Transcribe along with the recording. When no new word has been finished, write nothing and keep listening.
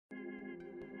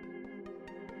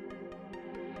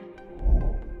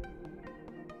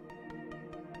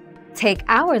Take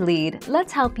our lead,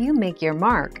 let's help you make your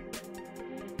mark.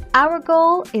 Our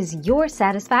goal is your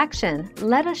satisfaction.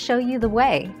 Let us show you the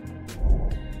way.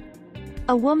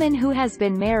 A woman who has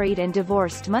been married and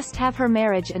divorced must have her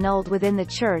marriage annulled within the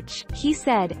church, he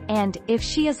said, and, if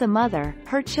she is a mother,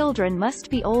 her children must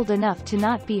be old enough to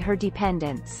not be her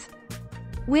dependents.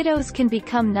 Widows can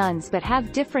become nuns but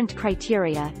have different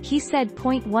criteria, he said.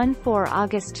 14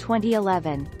 August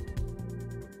 2011.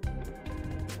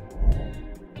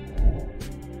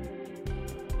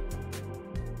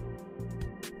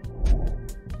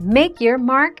 Make your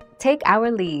mark, take our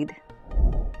lead.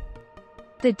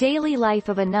 The daily life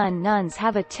of a nun. Nuns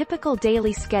have a typical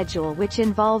daily schedule which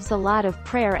involves a lot of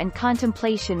prayer and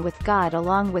contemplation with God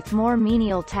along with more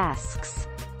menial tasks.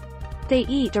 They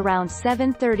eat around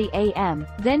 7:30 a.m.,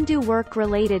 then do work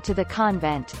related to the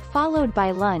convent, followed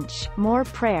by lunch, more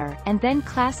prayer, and then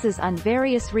classes on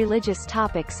various religious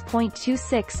topics.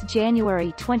 26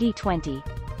 January 2020.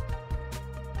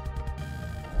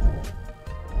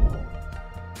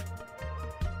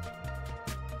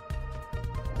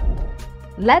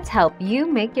 Let's help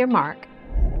you make your mark.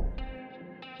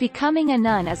 Becoming a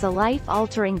nun is a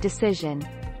life-altering decision.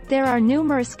 There are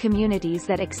numerous communities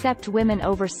that accept women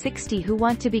over 60 who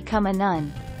want to become a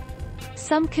nun.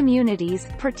 Some communities,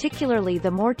 particularly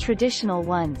the more traditional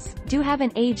ones, do have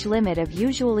an age limit of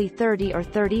usually 30 or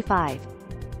 35.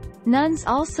 Nuns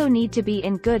also need to be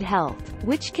in good health,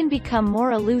 which can become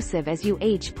more elusive as you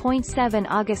age. 7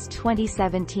 August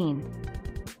 2017.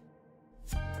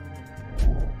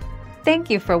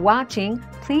 Thank you for watching.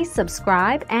 Please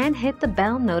subscribe and hit the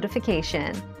bell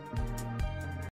notification.